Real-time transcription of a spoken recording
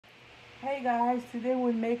Hey guys, today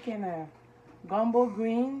we're making a gumbo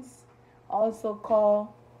greens, also called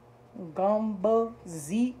gumbo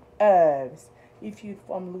Z herbs. If you're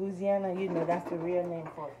from Louisiana, you know that's the real name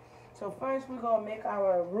for it. So first we're gonna make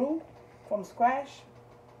our roux from scratch.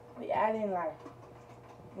 We add in like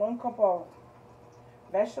 1 cup of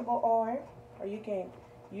vegetable oil, or you can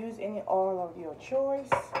use any oil of your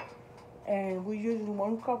choice. And we're using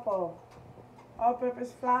 1 cup of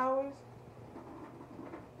all-purpose flour.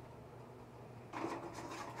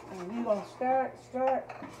 And you're gonna stir it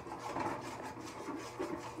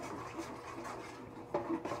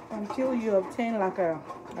until you obtain like a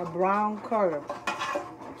brown color.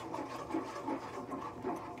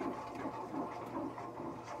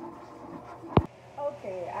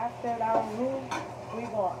 Okay, after our roux,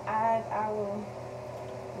 we're gonna add our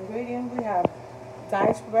ingredients. We have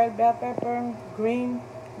diced red bell pepper, green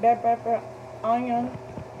bell pepper, onion,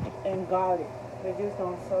 and garlic. We're just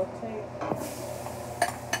gonna saute.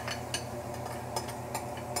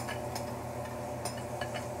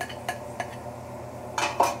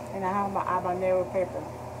 And I have my habanero pepper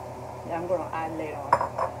that I'm going to add later on.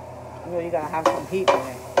 You know you got to have some heat in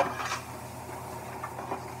it.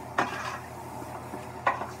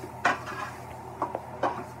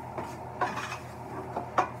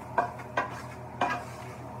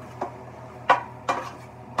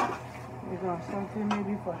 We're going to saute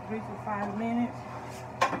maybe for 3 to 5 minutes.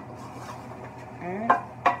 And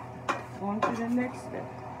on to the next step.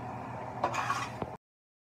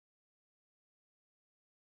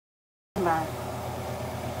 My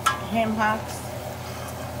ham hocks.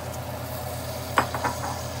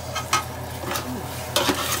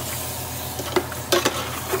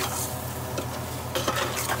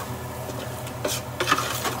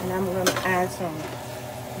 And I'm going to add some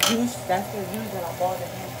juice. That's the juice that I bought the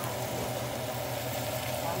ham hocks with.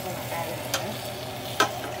 So I'm going to add it in there.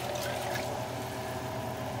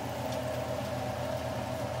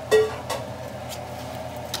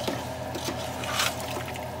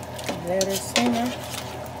 Let it simmer.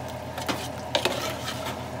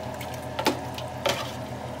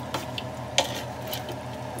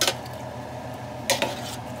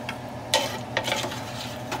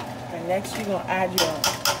 And next you're going to add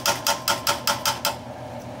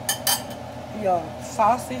your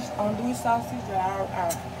sausage, andouille sausage that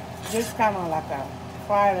are just kind of like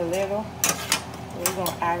fried a little. We're going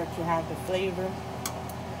to add it to have the flavor.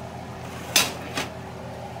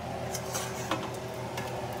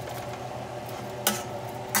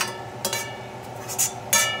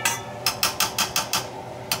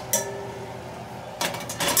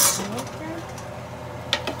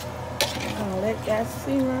 Let that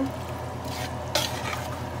simmer.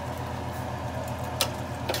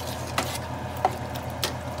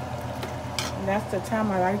 And that's the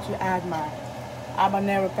time I like to add my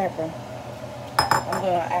habanero pepper. I'm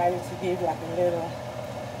going to add it to give like a little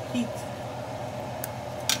heat.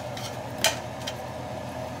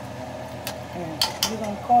 And we're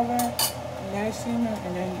going to cover and let it simmer.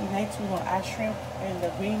 And then next we're going to add shrimp and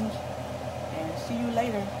the greens. And see you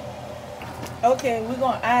later. Okay, we're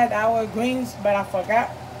gonna add our greens, but I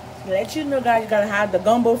forgot to let you know, guys, you gotta have the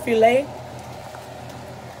gumbo filet.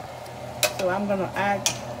 So I'm gonna add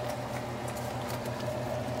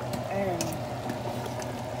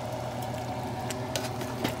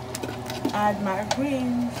my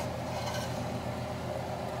greens.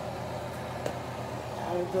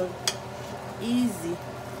 I will go easy.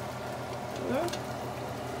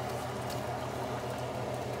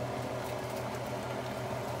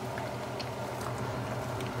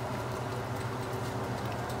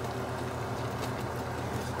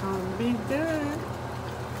 Be good.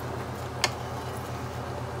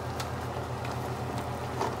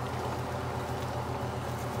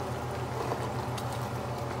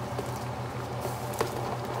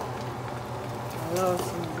 I love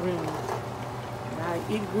some greens. And I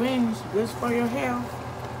eat greens, good for your health.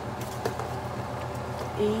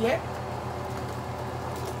 Yep.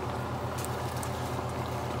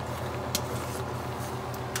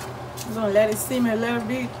 We're gonna let it simmer a little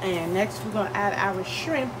bit, and next we're gonna add our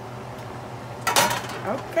shrimp.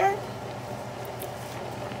 Okay.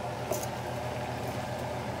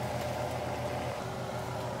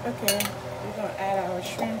 Okay, we're gonna add our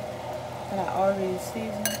shrimp that I already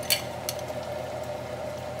seasoned.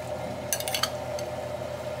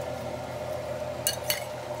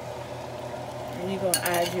 And you're gonna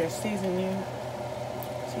add your seasoning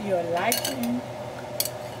to your liking.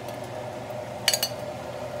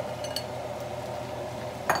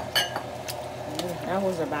 That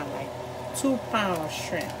was about like 2 pounds of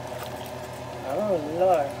shrimp. Oh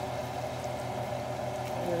Lord.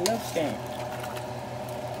 Look at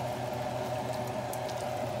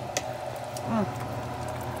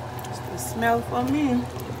smell for me.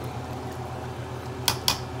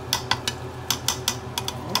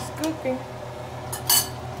 It's cooking.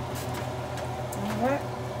 Alright.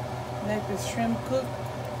 Let the shrimp cook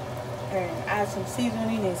and add some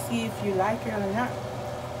seasoning and see if you like it or not.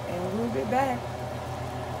 And we'll be back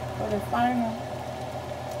for the final.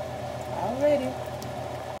 Already.